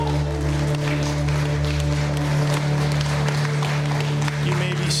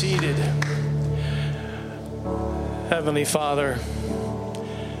Heavenly Father,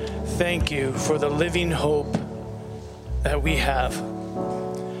 thank you for the living hope that we have.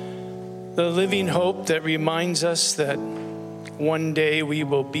 The living hope that reminds us that one day we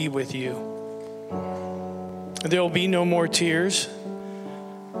will be with you. There will be no more tears.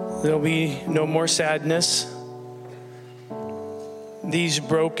 There will be no more sadness. These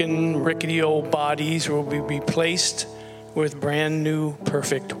broken, rickety old bodies will be replaced with brand new,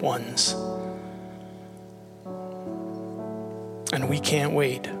 perfect ones. And we can't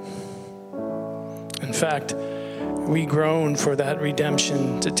wait. In fact, we groan for that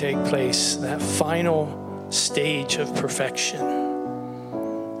redemption to take place, that final stage of perfection.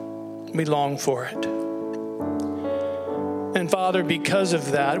 We long for it. And Father, because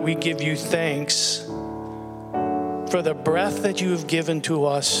of that, we give you thanks for the breath that you have given to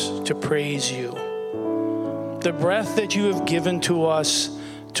us to praise you. The breath that you have given to us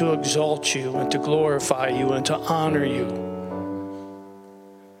to exalt you and to glorify you and to honor you.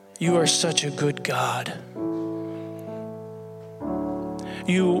 You are such a good God.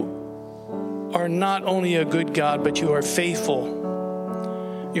 You are not only a good God, but you are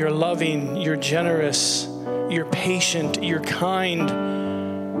faithful. You're loving, you're generous, you're patient, you're kind.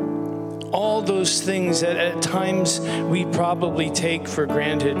 All those things that at times we probably take for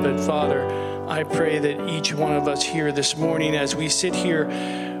granted. But Father, I pray that each one of us here this morning, as we sit here,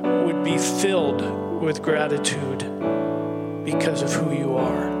 would be filled with gratitude because of who you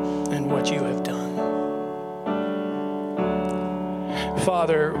are and what you have done.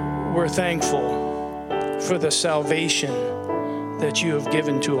 Father, we're thankful for the salvation that you have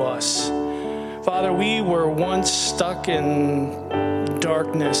given to us. Father, we were once stuck in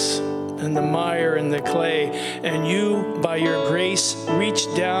darkness and the mire and the clay, and you, by your grace,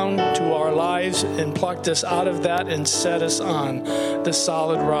 reached down to our lives and plucked us out of that and set us on the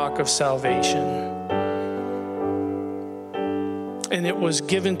solid rock of salvation. And it was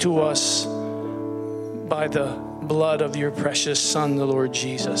given to us by the blood of your precious Son, the Lord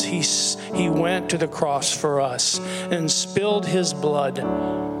Jesus. He went to the cross for us and spilled his blood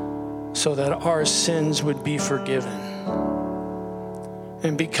so that our sins would be forgiven.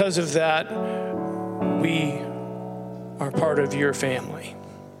 And because of that, we are part of your family.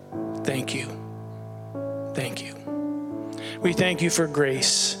 Thank you. Thank you. We thank you for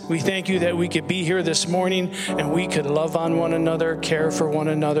grace. We thank you that we could be here this morning and we could love on one another, care for one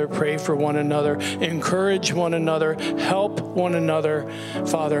another, pray for one another, encourage one another, help one another.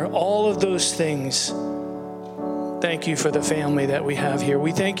 Father, all of those things, thank you for the family that we have here.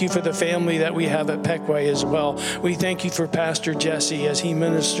 We thank you for the family that we have at Peckway as well. We thank you for Pastor Jesse as he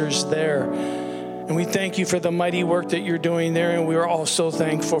ministers there. And we thank you for the mighty work that you're doing there. And we are also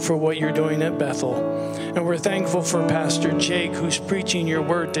thankful for what you're doing at Bethel. And we're thankful for Pastor Jake, who's preaching your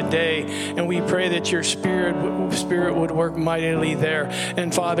word today. And we pray that your spirit would work mightily there.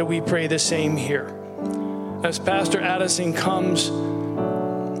 And Father, we pray the same here. As Pastor Addison comes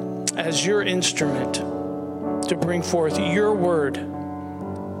as your instrument to bring forth your word,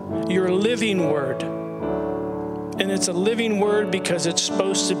 your living word. And it's a living word because it's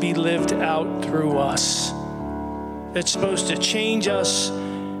supposed to be lived out through us. It's supposed to change us,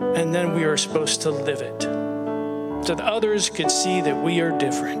 and then we are supposed to live it so that others could see that we are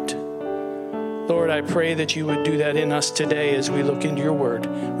different. Lord, I pray that you would do that in us today as we look into your word.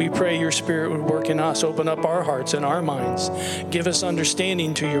 We pray your spirit would work in us, open up our hearts and our minds, give us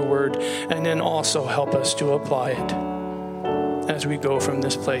understanding to your word, and then also help us to apply it as we go from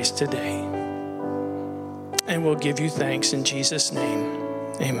this place today. And we'll give you thanks in Jesus' name.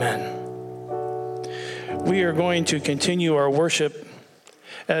 Amen. We are going to continue our worship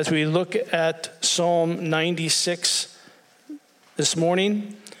as we look at Psalm 96 this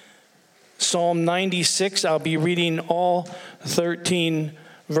morning. Psalm 96, I'll be reading all 13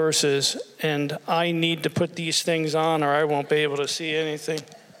 verses, and I need to put these things on or I won't be able to see anything.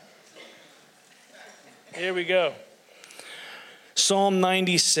 Here we go. Psalm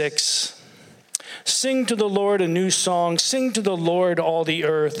 96. Sing to the Lord a new song. Sing to the Lord, all the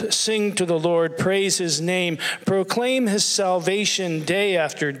earth. Sing to the Lord, praise his name. Proclaim his salvation day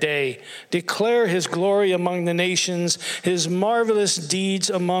after day. Declare his glory among the nations, his marvelous deeds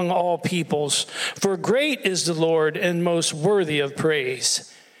among all peoples. For great is the Lord and most worthy of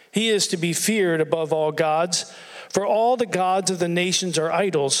praise. He is to be feared above all gods. For all the gods of the nations are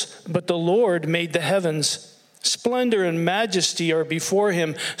idols, but the Lord made the heavens. Splendor and majesty are before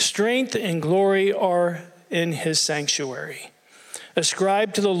him. Strength and glory are in his sanctuary.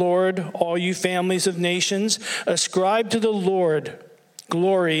 Ascribe to the Lord, all you families of nations. Ascribe to the Lord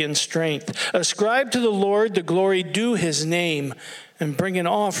glory and strength. Ascribe to the Lord the glory due his name, and bring an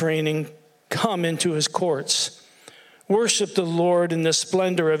offering and come into his courts. Worship the Lord in the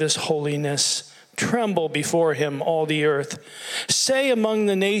splendor of his holiness. Tremble before him, all the earth. Say among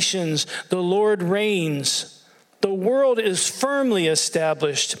the nations, the Lord reigns. The world is firmly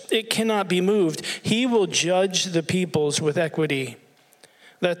established. It cannot be moved. He will judge the peoples with equity.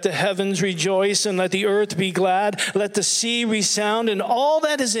 Let the heavens rejoice and let the earth be glad. Let the sea resound and all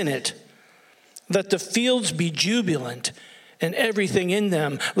that is in it. Let the fields be jubilant and everything in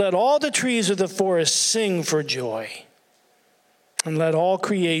them. Let all the trees of the forest sing for joy. And let all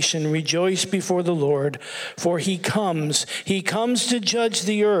creation rejoice before the Lord, for he comes to judge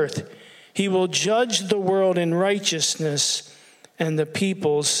the earth. He will judge the world in righteousness and the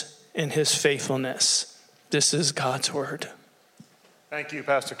peoples in his faithfulness. This is God's word. Thank you,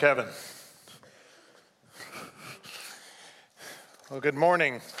 Pastor Kevin. Well, good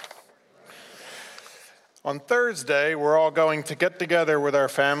morning. On Thursday, we're all going to get together with our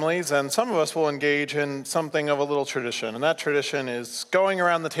families, and some of us will engage in something of a little tradition. And that tradition is going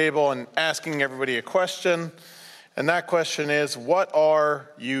around the table and asking everybody a question. And that question is, what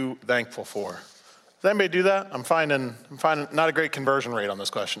are you thankful for? Does anybody do that? I'm finding not a great conversion rate on this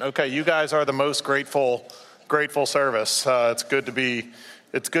question. Okay, you guys are the most grateful service. It's good to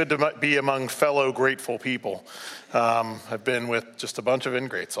be among fellow grateful people. I've been with just a bunch of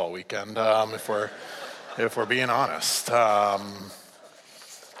ingrates all weekend, if we're being honest. I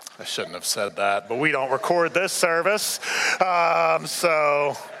shouldn't have said that, but we don't record this service,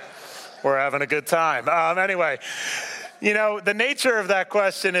 so we're having a good time. Anyway, the nature of that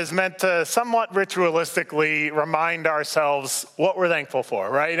question is meant to somewhat ritualistically remind ourselves what we're thankful for,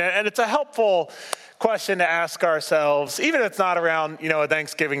 right? And it's a helpful question to ask ourselves, even if it's not around, a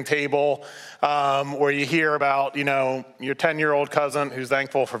Thanksgiving table where you hear about, your 10-year-old cousin who's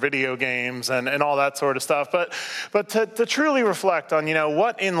thankful for video games and all that sort of stuff. But to truly reflect on,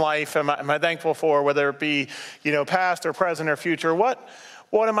 what in life am I thankful for, whether it be, past or present or future, what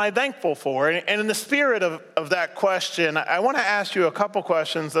am I thankful for? And in the spirit of that question, I want to ask you a couple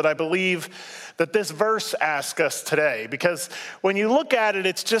questions that I believe that this verse asks us today. Because when you look at it,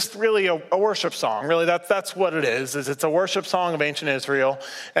 it's just really a worship song. Really, that's what it is it's a worship song of ancient Israel.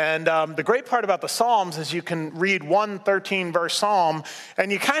 And the great part about the Psalms is you can read one 13-verse psalm,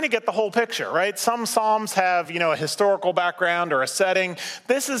 and you kind of get the whole picture, right? Some psalms have, a historical background or a setting.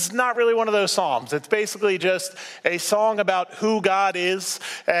 This is not really one of those psalms. It's basically just a song about who God is,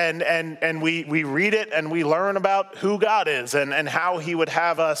 and we read it and we learn about who God is and how he would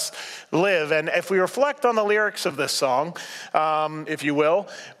have us live. And if we reflect on the lyrics of this song, if you will,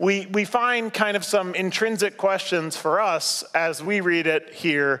 we find kind of some intrinsic questions for us as we read it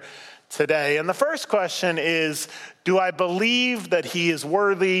here today. And the first question is, do I believe that he is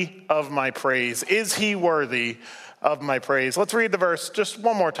worthy of my praise? Is he worthy of my praise? Let's read the verse just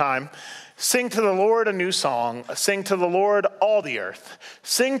one more time. Sing to the Lord a new song. Sing to the Lord, all the earth.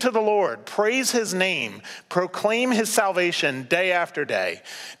 Sing to the Lord. Praise his name. Proclaim his salvation day after day.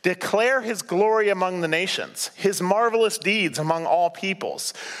 Declare his glory among the nations, his marvelous deeds among all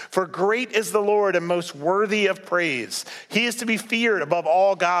peoples. For great is the Lord and most worthy of praise. He is to be feared above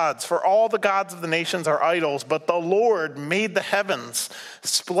all gods, for all the gods of the nations are idols, but the Lord made the heavens.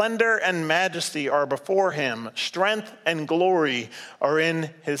 Splendor and majesty are before him. Strength and glory are in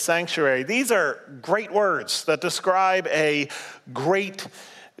his sanctuary. These are great words that describe a great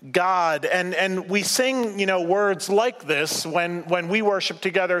God. And we sing, words like this when we worship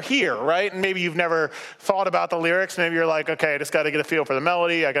together here, right? And maybe you've never thought about the lyrics. Maybe you're like, okay, I just got to get a feel for the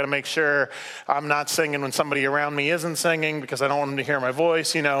melody. I got to make sure I'm not singing when somebody around me isn't singing because I don't want them to hear my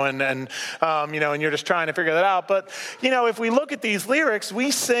voice, and you're just trying to figure that out. But, if we look at these lyrics, we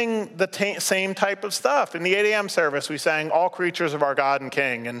sing the same type of stuff. In the 8 a.m. service, we sang All Creatures of Our God and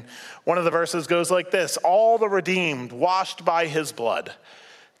King. And one of the verses goes like this: all the redeemed washed by his blood.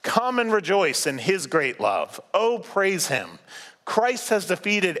 Come and rejoice in his great love. Oh, praise him. Christ has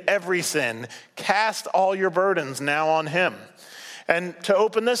defeated every sin. Cast all your burdens now on him. And to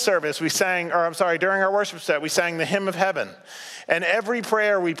open this service, during our worship set, we sang the hymn of heaven. And every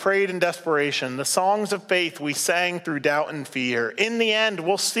prayer we prayed in desperation, the songs of faith we sang through doubt and fear. In the end,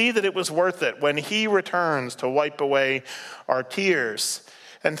 we'll see that it was worth it when he returns to wipe away our tears.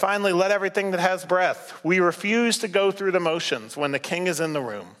 And finally, let everything that has breath. We refuse to go through the motions when the king is in the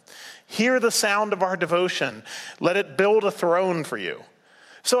room. Hear the sound of our devotion. Let it build a throne for you.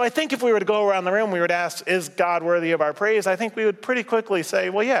 So I think if we were to go around the room, we would ask, is God worthy of our praise? I think we would pretty quickly say,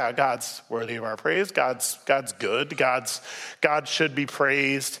 well, yeah, God's worthy of our praise. God's good. God should be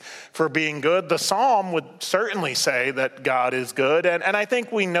praised for being good. The psalm would certainly say that God is good. And I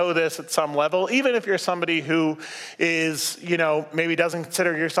think we know this at some level. Even if you're somebody who is, maybe doesn't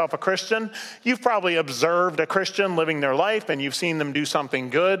consider yourself a Christian, you've probably observed a Christian living their life and you've seen them do something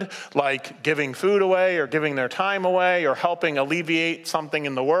good, like giving food away or giving their time away or helping alleviate something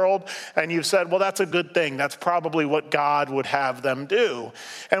in the world, and you've said, well, that's a good thing. That's probably what God would have them do.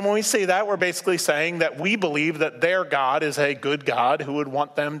 And when we say that, we're basically saying that we believe that their God is a good God who would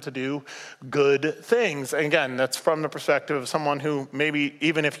want them to do good things. And again, that's from the perspective of someone who maybe,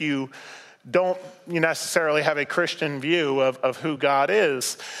 even if you don't necessarily have a Christian view of who God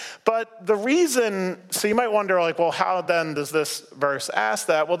is. But the reason, so you might wonder, well, how then does this verse ask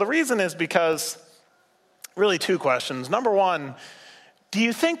that? Well, the reason is because really two questions. Number one, do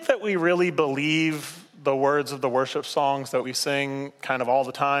you think that we really believe the words of the worship songs that we sing kind of all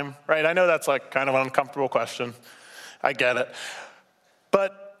the time, right? I know that's kind of an uncomfortable question. I get it.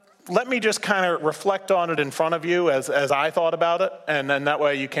 But let me just kind of reflect on it in front of you as I thought about it, and then that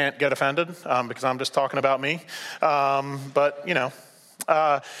way you can't get offended because I'm just talking about me. But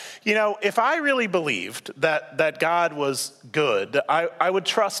if I really believed that God was good, I would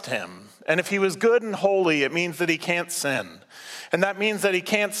trust him. And if he was good and holy, it means that he can't sin. And that means that he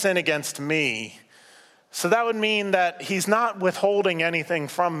can't sin against me. So that would mean that he's not withholding anything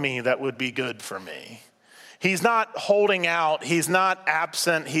from me that would be good for me. He's not holding out. He's not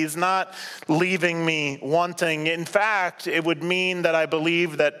absent. He's not leaving me wanting. In fact, it would mean that I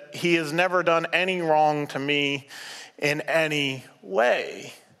believe that he has never done any wrong to me in any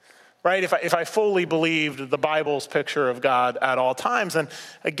way. Right? If I fully believed the Bible's picture of God at all times, and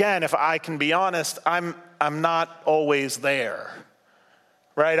again, if I can be honest, I'm not always there.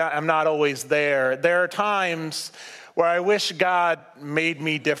 Right? I'm not always there. There are times where I wish God made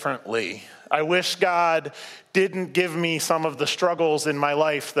me differently. I wish God didn't give me some of the struggles in my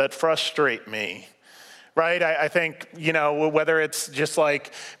life that frustrate me. Right? I think, whether it's just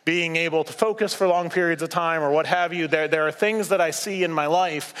being able to focus for long periods of time or what have you, there are things that I see in my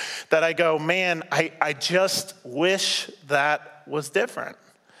life that I go, man, I just wish that was different.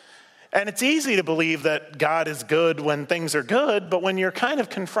 And it's easy to believe that God is good when things are good, but when you're kind of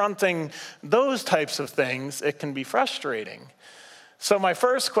confronting those types of things, it can be frustrating. So my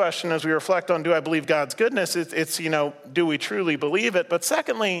first question as we reflect on, do I believe God's goodness? It's do we truly believe it? But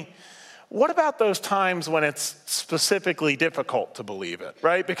secondly, what about those times when it's specifically difficult to believe it,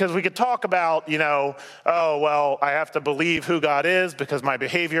 right? Because we could talk about, I have to believe who God is because my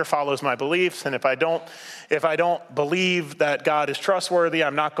behavior follows my beliefs. And if I don't believe that God is trustworthy,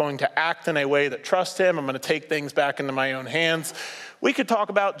 I'm not going to act in a way that trusts him. I'm going to take things back into my own hands. We could talk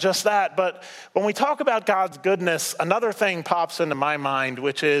about just that. But when we talk about God's goodness, another thing pops into my mind,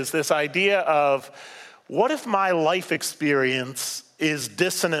 which is this idea of, what if my life experience is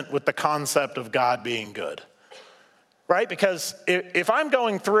dissonant with the concept of God being good, right? Because if I'm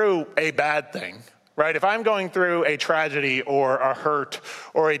going through a bad thing, right? If I'm going through a tragedy or a hurt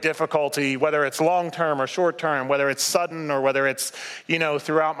or a difficulty, whether it's long-term or short-term, whether it's sudden or whether it's,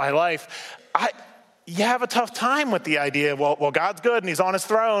 throughout my life, you have a tough time with the idea, well, God's good and he's on his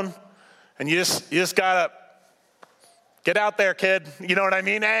throne and you just gotta get out there, kid. You know what I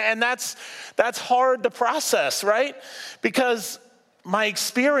mean? And that's hard to process, right? Because my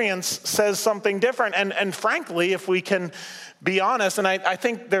experience says something different. And frankly, if we can be honest, and I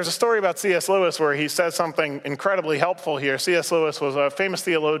think there's a story about C.S. Lewis where he says something incredibly helpful here. C.S. Lewis was a famous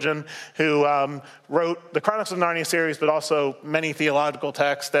theologian who wrote the Chronicles of Narnia series, but also many theological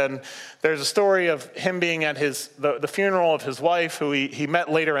texts. And there's a story of him being at the funeral of his wife, who he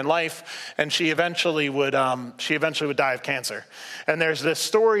met later in life, and she eventually would die of cancer. And there's this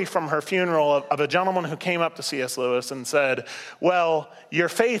story from her funeral of a gentleman who came up to C.S. Lewis and said, well, your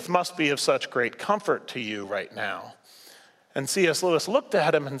faith must be of such great comfort to you right now. And C.S. Lewis looked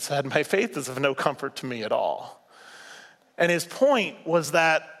at him and said, my faith is of no comfort to me at all. And his point was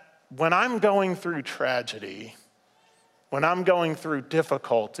that when I'm going through tragedy, when I'm going through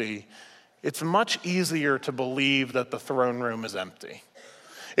difficulty, it's much easier to believe that the throne room is empty.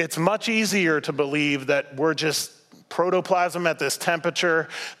 It's much easier to believe that we're just protoplasm at this temperature,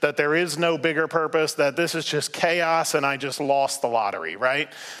 that there is no bigger purpose, that this is just chaos and I just lost the lottery,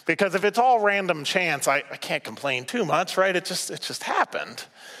 right? Because if it's all random chance, I can't complain too much, right? It just happened.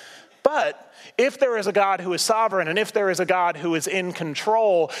 But if there is a God who is sovereign and if there is a God who is in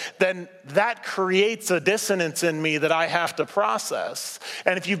control, then that creates a dissonance in me that I have to process.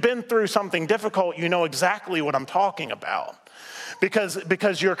 And if you've been through something difficult, you know exactly what I'm talking about.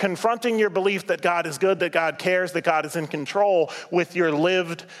 because you're confronting your belief that God is good, that God cares, that God is in control with your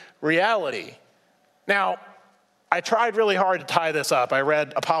lived reality. Now, I tried really hard to tie this up. I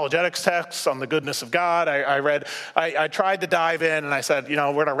read apologetics texts on the goodness of God. I tried to dive in, and I said, we're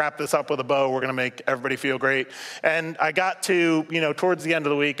going to wrap this up with a bow. We're going to make everybody feel great. And I got to, towards the end of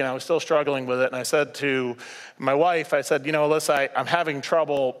the week, and I was still struggling with it. And I said to my wife, Alyssa, I'm having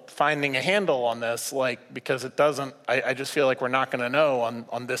trouble finding a handle on this, because I just feel like we're not going to know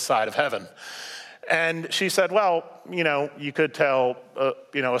on this side of heaven. And she said, well, you could tell,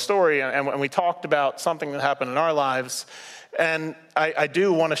 a story. And we talked about something that happened in our lives. And I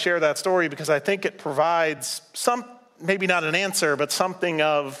do want to share that story because I think it provides maybe not an answer, but something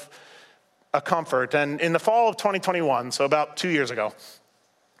of a comfort. And in the fall of 2021, so about 2 years ago,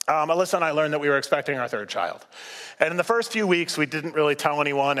 Alyssa and I learned that we were expecting our third child. And in the first few weeks, we didn't really tell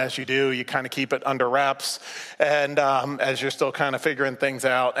anyone, as you do. You kind of keep it under wraps, and as you're still kind of figuring things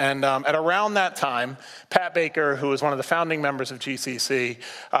out. And at around that time, Pat Baker, who was one of the founding members of GCC,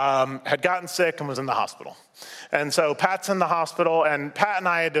 had gotten sick and was in the hospital. And so Pat's in the hospital, and Pat and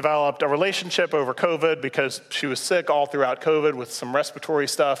I had developed a relationship over COVID because she was sick all throughout COVID with some respiratory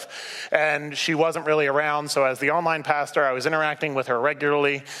stuff, and she wasn't really around. So as the online pastor, I was interacting with her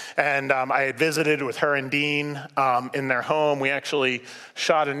regularly, and I had visited with her and Dean in their home. We actually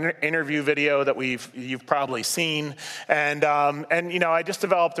shot an interview video that you've probably seen, and I just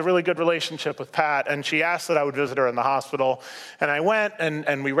developed a really good relationship with Pat, and she asked that I would visit her in the hospital, and I went,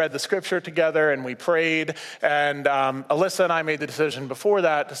 and we read the scripture together, and we prayed. And Alyssa and I made the decision before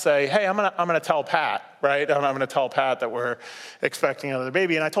that to say, hey, I'm gonna tell Pat, right? I'm gonna tell Pat that we're expecting another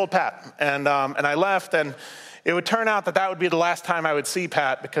baby. And I told Pat, and I left, and it would turn out that would be the last time I would see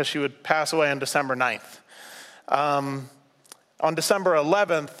Pat because she would pass away on December 9th. On December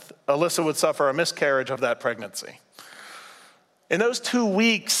 11th, Alyssa would suffer a miscarriage of that pregnancy. In those 2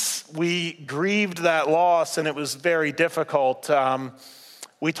 weeks, we grieved that loss, and it was very difficult.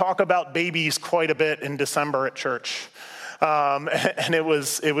 We talk about babies quite a bit in December at church. And it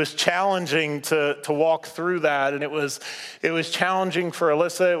was challenging to walk through that. And it was challenging for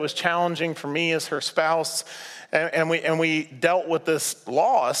Alyssa. It was challenging for me as her spouse. And we dealt with this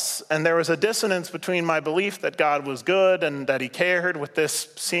loss. And there was a dissonance between my belief that God was good and that he cared with this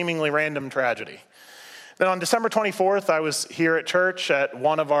seemingly random tragedy. Then on December 24th, I was here at church at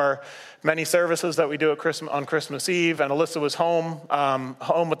one of our many services that we do on Christmas Eve, and Alyssa was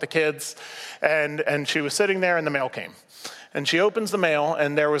home with the kids, and she was sitting there, and the mail came. And she opens the mail,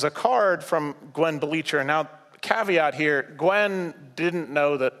 and there was a card from Gwen Bleacher. Now, caveat here, Gwen didn't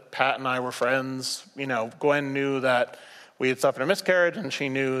know that Pat and I were friends. Gwen knew that we had suffered a miscarriage, and she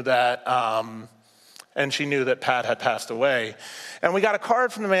knew that Pat had passed away. And we got a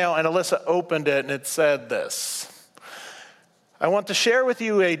card from the mail, and Alyssa opened it, and it said this: I want to share with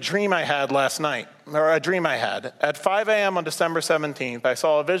you a dream I had last night, or a dream I had. At 5 a.m. on December 17th, I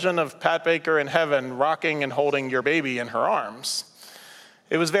saw a vision of Pat Baker in heaven rocking and holding your baby in her arms.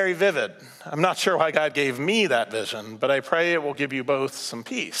 It was very vivid. I'm not sure why God gave me that vision, but I pray it will give you both some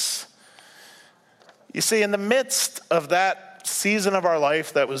peace. You see, in the midst of that season of our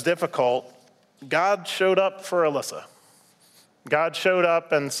life that was difficult, God showed up for Alyssa. God showed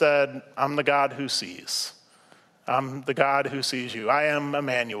up and said, I'm the God who sees. I'm the God who sees you. I am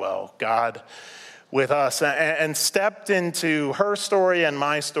Emmanuel, God with us, and stepped into her story and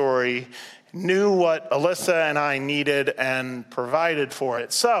my story, knew what Alyssa and I needed and provided for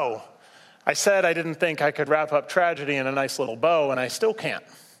it. So I said I didn't think I could wrap up tragedy in a nice little bow, and I still can't.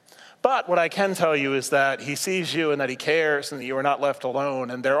 But what I can tell you is that he sees you and that he cares and that you are not left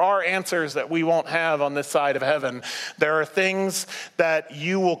alone. And there are answers that we won't have on this side of heaven. There are things that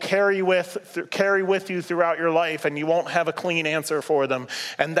you will carry with you throughout your life, and you won't have a clean answer for them.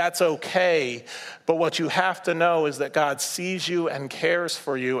 And that's okay. But what you have to know is that God sees you and cares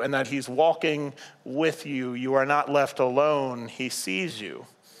for you, and that he's walking with you. You are not left alone. He sees you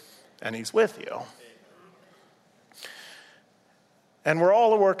and he's with you. And we're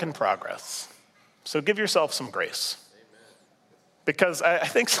all a work in progress. So give yourself some grace. Because I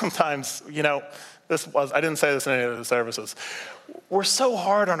think sometimes, I didn't say this in any of the services, we're so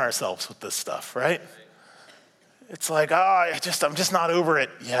hard on ourselves with this stuff, right? It's like, I'm just not over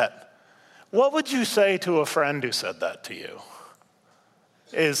it yet. What would you say to a friend who said that to you?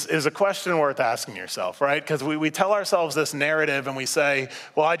 Is a question worth asking yourself, right? Because we tell ourselves this narrative and we say,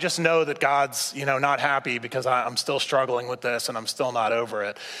 well, I just know that God's, not happy because I'm still struggling with this and I'm still not over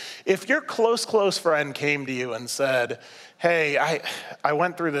it. If your close friend came to you and said, hey, I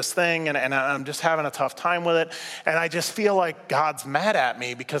went through this thing and I'm just having a tough time with it, and I just feel like God's mad at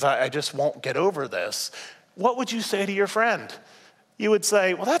me because I just won't get over this, what would you say to your friend? you would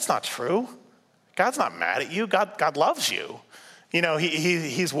say, well, that's not true. God's not mad at you. God loves you. You know,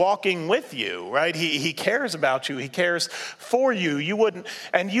 he's walking with you, right? He cares about you. He cares for you. You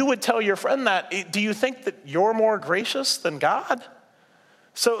would tell your friend that. Do you think that you're more gracious than God?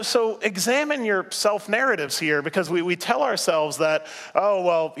 So examine your self-narratives here, because we tell ourselves that, oh,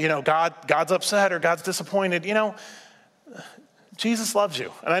 well, you know, God's upset or God's disappointed. You know, Jesus loves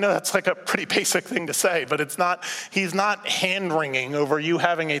you. And I know that's like a pretty basic thing to say, but he's not hand-wringing over you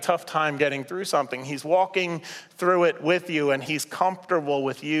having a tough time getting through something. He's walking through it with you, and he's comfortable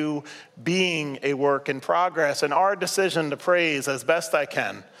with you being a work in progress. And our decision to praise as best I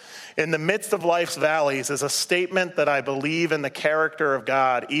can in the midst of life's valleys is a statement that I believe in the character of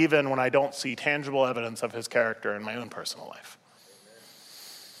God, even when I don't see tangible evidence of his character in my own personal life.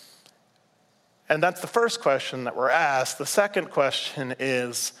 And that's the first question that we're asked. The second question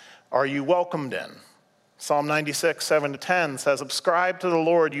is, are you welcomed in? Psalm 96, 7-10 says, ascribe to the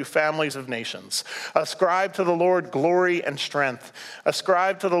Lord, you families of nations. Ascribe to the Lord glory and strength.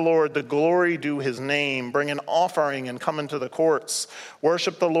 Ascribe to the Lord the glory due his name. Bring an offering and come into the courts.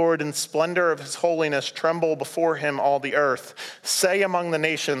 Worship the Lord in splendor of his holiness. Tremble before him, all the earth. Say among the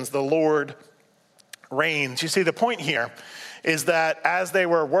nations, the Lord reigns. You see, the point here is that as they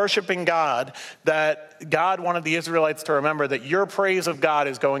were worshiping God, that God wanted the Israelites to remember that your praise of God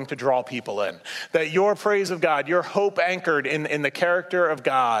is going to draw people in. That your praise of God, your hope anchored in the character of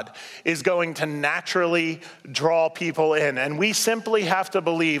God, is going to naturally draw people in. And we simply have to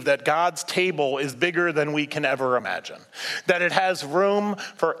believe that God's table is bigger than we can ever imagine. That it has room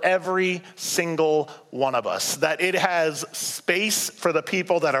for every single one of us. That it has space for the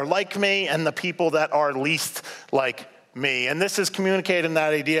people that are like me and the people that are least like me. And this is communicated in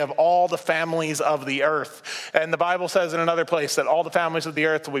that idea of all the families of the earth. And the Bible says in another place that all the families of the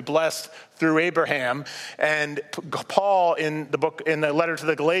earth will be blessed through Abraham. And Paul in the letter to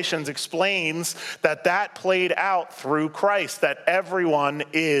the Galatians explains that played out through Christ, that everyone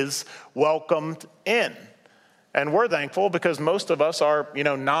is welcomed in. And we're thankful because most of us are,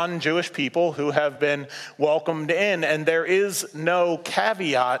 non-Jewish people who have been welcomed in. And there is no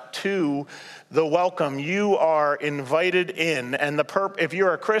caveat to the welcome. You are invited in. And if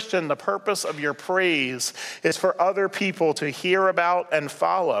you're a Christian, the purpose of your praise is for other people to hear about and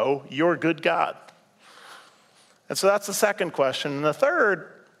follow your good God. And so that's the second question. And the third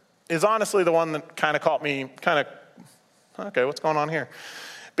is honestly the one that kind of caught me okay, what's going on here?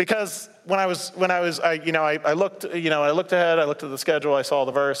 Because when I looked ahead, I looked at the schedule, I saw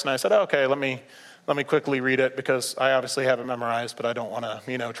the verse, and I said, okay, let me quickly read it, because I obviously have it memorized, but I don't want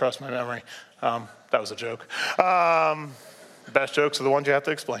to, trust my memory. That was a joke. Best jokes are the ones you have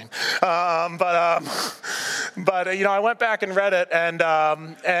to explain. But I went back and read it, and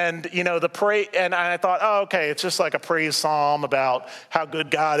the praise, and I thought, oh, okay, it's just like a praise psalm about how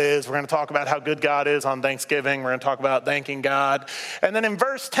good God is. We're going to talk about how good God is on Thanksgiving. We're going to talk about thanking God. And then in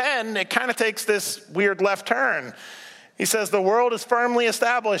verse 10, it kind of takes this weird left turn. He says, the world is firmly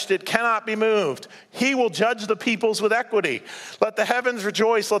established. It cannot be moved. He will judge the peoples with equity. Let the heavens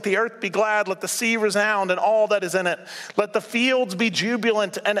rejoice. Let the earth be glad. Let the sea resound and all that is in it. Let the fields be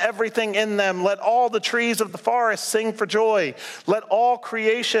jubilant and everything in them. Let all the trees of the forest sing for joy. Let all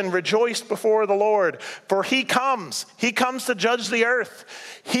creation rejoice before the Lord. For he comes to judge the earth.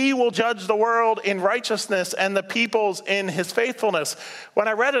 He will judge the world in righteousness and the peoples in his faithfulness. When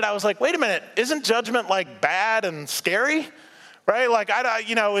I read it, I was like, wait a minute, isn't judgment like bad and scary? Right? Like,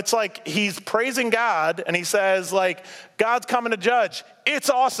 it's like he's praising God and he says, like, God's coming to judge. It's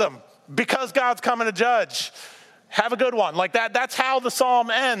awesome because God's coming to judge. Have a good one. Like that's how the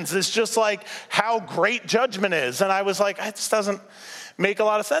psalm ends. It's just like how great judgment is. And I was like, it just doesn't make a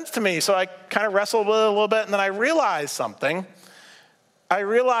lot of sense to me. So I kind of wrestled with it a little bit, and then I realized something. I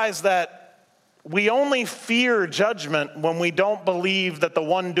realized that we only fear judgment when we don't believe that the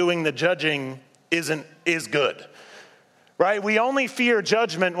one doing the judging is good. Right? We only fear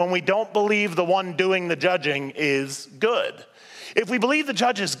judgment when we don't believe the one doing the judging is good. If we believe the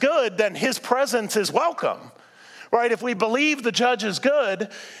judge is good, then his presence is welcome. Right? If we believe the judge is good,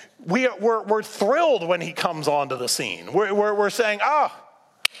 we're thrilled when he comes onto the scene. We're saying,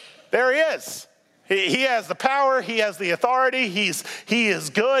 there he is. He has the power. He has the authority. He is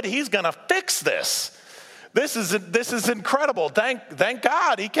good. He's going to fix this. This is incredible. Thank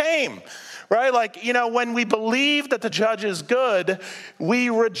God he came. Right? Like, when we believe that the judge is good, we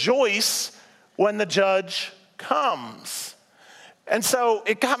rejoice when the judge comes. And so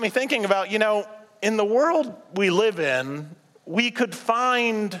it got me thinking about, in the world we live in, we could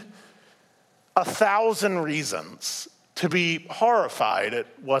find 1,000 reasons to be horrified at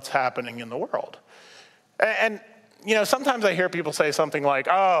what's happening in the world. And sometimes I hear people say something like,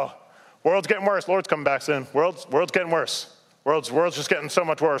 oh, world's getting worse, Lord's coming back soon. World's getting worse. World's just getting so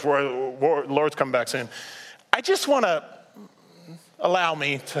much worse. Lord's coming back soon. I just want to allow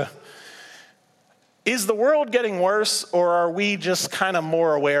me to, is the world getting worse, or are we just kind of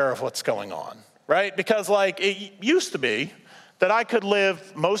more aware of what's going on, right? Because it used to be that I could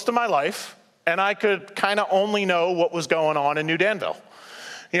live most of my life and I could kind of only know what was going on in New Danville.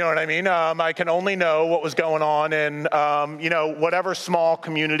 You know what I mean? I can only know what was going on in, whatever small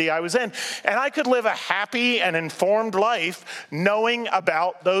community I was in. And I could live a happy and informed life knowing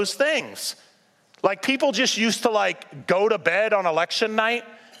about those things. People just used to go to bed on election night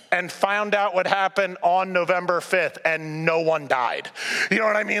and found out what happened on November 5th and no one died. You know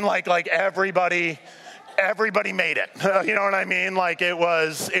what I mean? Everybody made it. You know what I mean? It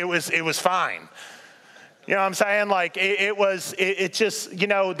was fine. You know what I'm saying? It just,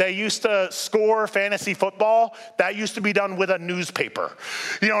 they used to score fantasy football. That used to be done with a newspaper.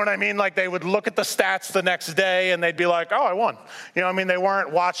 You know what I mean? They would look at the stats the next day and they'd be like, oh, I won. You know what I mean? They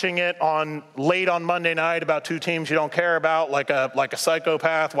weren't watching it late on Monday night about two teams you don't care about, like a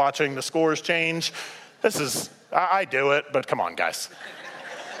psychopath watching the scores change. I do it, but come on, guys.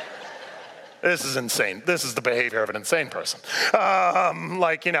 This is insane. This is the behavior of an insane person.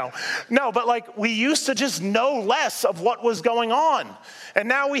 No, but we used to just know less of what was going on. And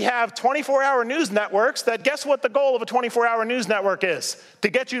now we have 24-hour news networks that, guess what the goal of a 24-hour news network is? To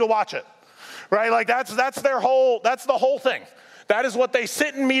get you to watch it, right? That's the whole thing. That is what they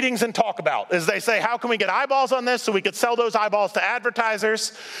sit in meetings and talk about, is they say, how can we get eyeballs on this so we could sell those eyeballs to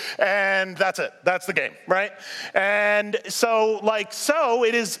advertisers? And that's it. That's the game, right? And so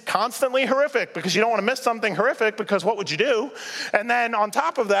it is constantly horrific, because you don't want to miss something horrific, because what would you do? And then on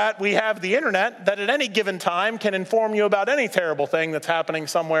top of that, we have the internet that at any given time can inform you about any terrible thing that's happening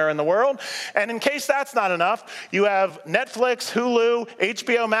somewhere in the world. And in case that's not enough, you have Netflix, Hulu,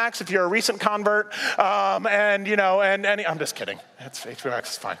 HBO Max, if you're a recent convert, I'm just kidding. It's HBO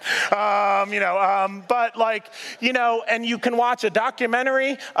Max is fine. And you can watch a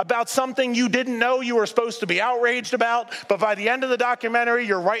documentary about something you didn't know you were supposed to be outraged about, but by the end of the documentary,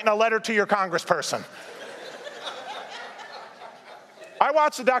 you're writing a letter to your congressperson. I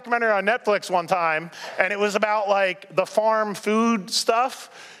watched a documentary on Netflix one time, and it was about the farm food stuff.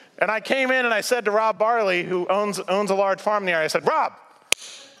 And I came in and I said to Rob Barley, who owns a large farm in the area, I said, Rob,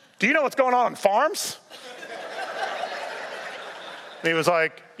 do you know what's going on farms? And he was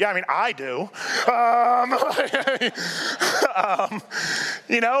like, yeah, I mean, I do.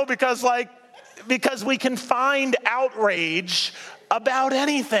 Because we can find outrage about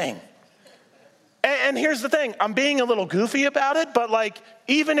anything. And here's the thing, I'm being a little goofy about it, but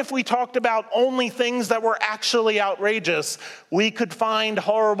even if we talked about only things that were actually outrageous, we could find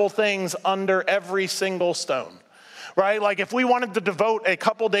horrible things under every single stone. Right? If we wanted to devote a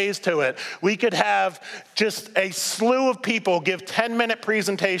couple days to it, we could have just a slew of people give 10-minute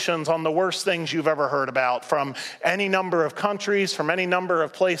presentations on the worst things you've ever heard about, from any number of countries, from any number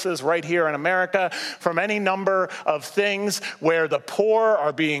of places right here in America, from any number of things where the poor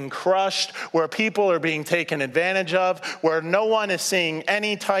are being crushed, where people are being taken advantage of, where no one is seeing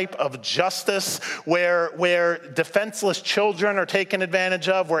any type of justice, where defenseless children are taken advantage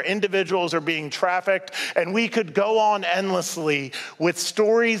of, where individuals are being trafficked, and we could go on endlessly with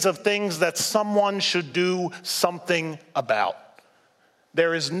stories of things that someone should do something about.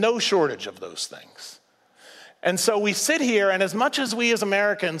 There is no shortage of those things. And so we sit here, and as much as we as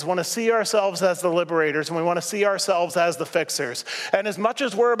Americans want to see ourselves as the liberators, and we want to see ourselves as the fixers, and as much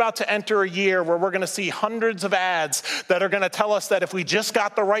as we're about to enter a year where we're going to see hundreds of ads that are going to tell us that if we just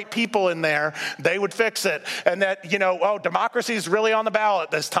got the right people in there, they would fix it, and that, democracy is really on the ballot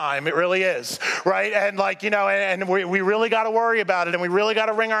this time. It really is, right? And and we really got to worry about it, and we really got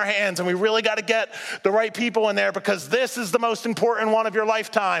to wring our hands, and we really got to get the right people in there, because this is the most important one of your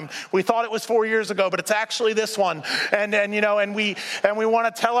lifetime. We thought it was 4 years ago, but it's actually this one. And we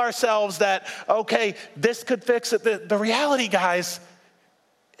want to tell ourselves that, okay, this could fix it. The reality, guys,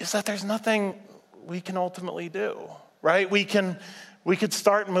 is that there's nothing we can ultimately do, right? We could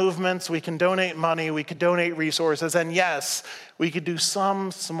start movements, we can donate money, we could donate resources, and yes, we could do some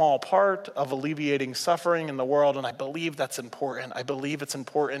small part of alleviating suffering in the world, and I believe that's important. I believe it's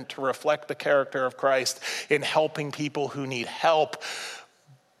important to reflect the character of Christ in helping people who need help,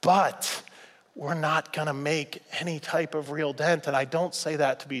 but we're not going to make any type of real dent. And I don't say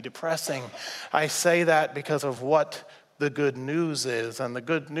that to be depressing. I say that because of what the good news is. And the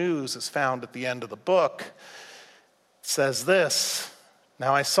good news is found at the end of the book. It says this: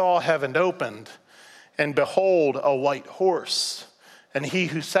 "Now I saw heaven opened, and behold, a white horse. And he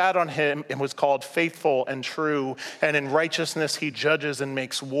who sat on him was called Faithful and True, and in righteousness he judges and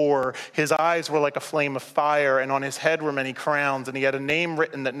makes war. His eyes were like a flame of fire, and on his head were many crowns, and he had a name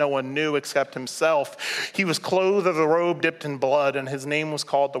written that no one knew except himself. He was clothed with a robe dipped in blood, and his name was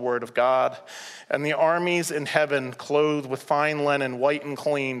called the Word of God. And the armies in heaven, clothed with fine linen, white and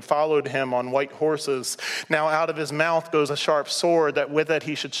clean, followed him on white horses. Now out of his mouth goes a sharp sword, that with it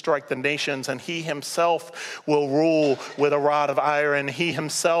he should strike the nations, and he himself will rule with a rod of iron. He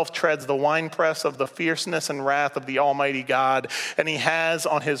himself treads the winepress of the fierceness and wrath of the Almighty God. And he has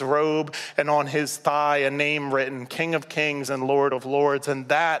on his robe and on his thigh a name written, King of Kings and Lord of Lords. And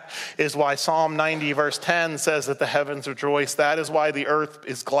that is why Psalm 90 verse 10 says that the heavens rejoice. That is why the earth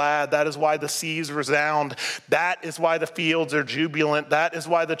is glad. That is why the seas resound. That is why the fields are jubilant. That is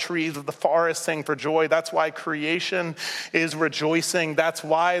why the trees of the forest sing for joy. That's why creation is rejoicing. That's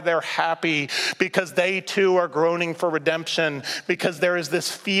why they're happy, because they too are groaning for redemption, because there is this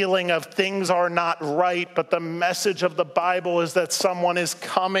feeling of things are not right, but the message of the Bible is that someone is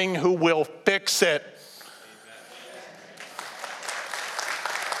coming who will fix it.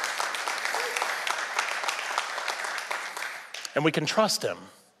 And we can trust him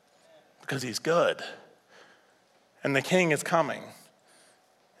because he's good. And the king is coming.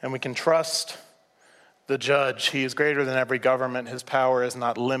 And we can trust the judge. He is greater than every government. His power is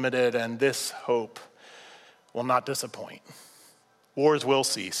not limited. And this hope will not disappoint. Wars will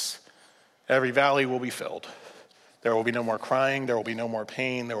cease. Every valley will be filled. There will be no more crying. There will be no more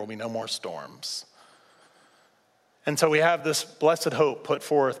pain. There will be no more storms. And so we have this blessed hope put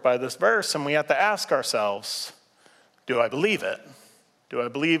forth by this verse, and we have to ask ourselves, do I believe it? Do I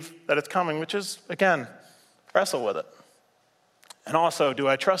believe that it's coming? Which is, again, wrestle with it. And also, do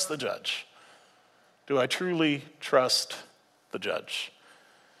I trust the judge? Do I truly trust the judge?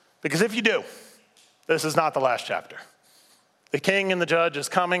 Because if you do, this is not the last chapter. The king and the judge is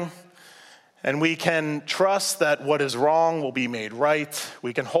coming, and we can trust that what is wrong will be made right.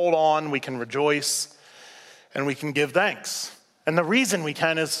 We can hold on, we can rejoice, and we can give thanks. And the reason we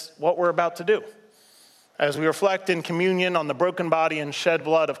can is what we're about to do. As we reflect in communion on the broken body and shed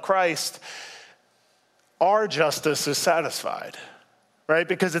blood of Christ, our justice is satisfied, right?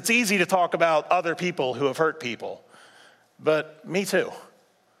 Because it's easy to talk about other people who have hurt people, but me too.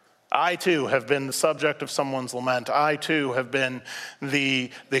 I too have been the subject of someone's lament. I too have been the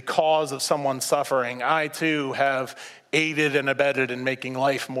cause of someone's suffering. I too have aided and abetted in making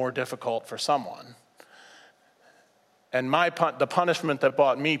life more difficult for someone. And the punishment that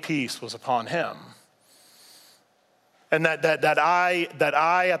brought me peace was upon him. And that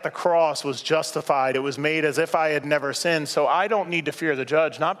I at the cross was justified. It was made as if I had never sinned. So I don't need to fear the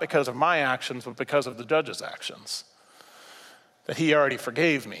judge, not because of my actions, but because of the judge's actions. That he already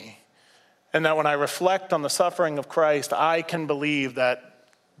forgave me. And that when I reflect on the suffering of Christ, I can believe that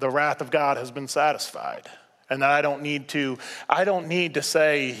the wrath of God has been satisfied. And that I don't need to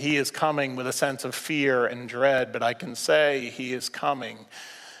say he is coming with a sense of fear and dread, but I can say he is coming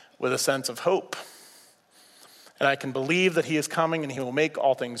with a sense of hope. And I can believe that he is coming and he will make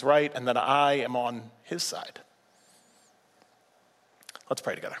all things right, and that I am on his side. Let's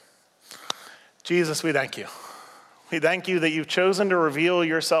pray together. Jesus, we thank you. We thank you that you've chosen to reveal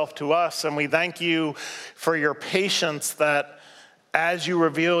yourself to us, and we thank you for your patience that as you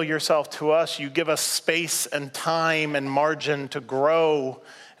reveal yourself to us, you give us space and time and margin to grow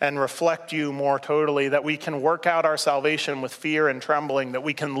and reflect you more totally, that we can work out our salvation with fear and trembling, that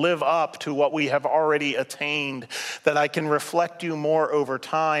we can live up to what we have already attained, that I can reflect you more over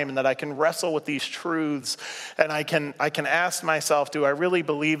time, and that I can wrestle with these truths, and I can ask myself, do I really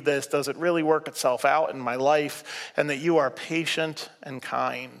believe this? Does it really work itself out in my life? And that you are patient and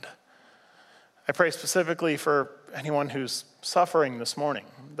kind. I pray specifically for anyone who's suffering this morning,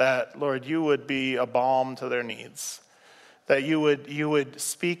 that, Lord, you would be a balm to their needs. That you would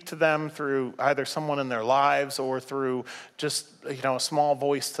speak to them through either someone in their lives or through just, a small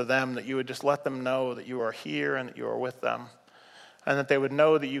voice to them, that you would just let them know that you are here and that you are with them. And that they would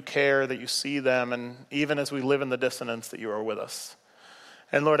know that you care, that you see them, and even as we live in the dissonance, that you are with us.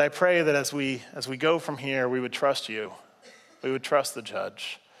 And Lord, I pray that as we go from here, we would trust you. We would trust the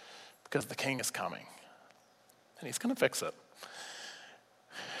judge, because the king is coming. And he's going to fix it.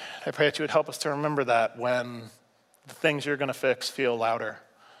 I pray that you would help us to remember that when the things you're going to fix feel louder.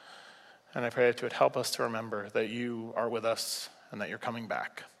 And I pray that you would help us to remember that you are with us and that you're coming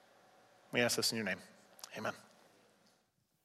back. We ask this in your name. Amen.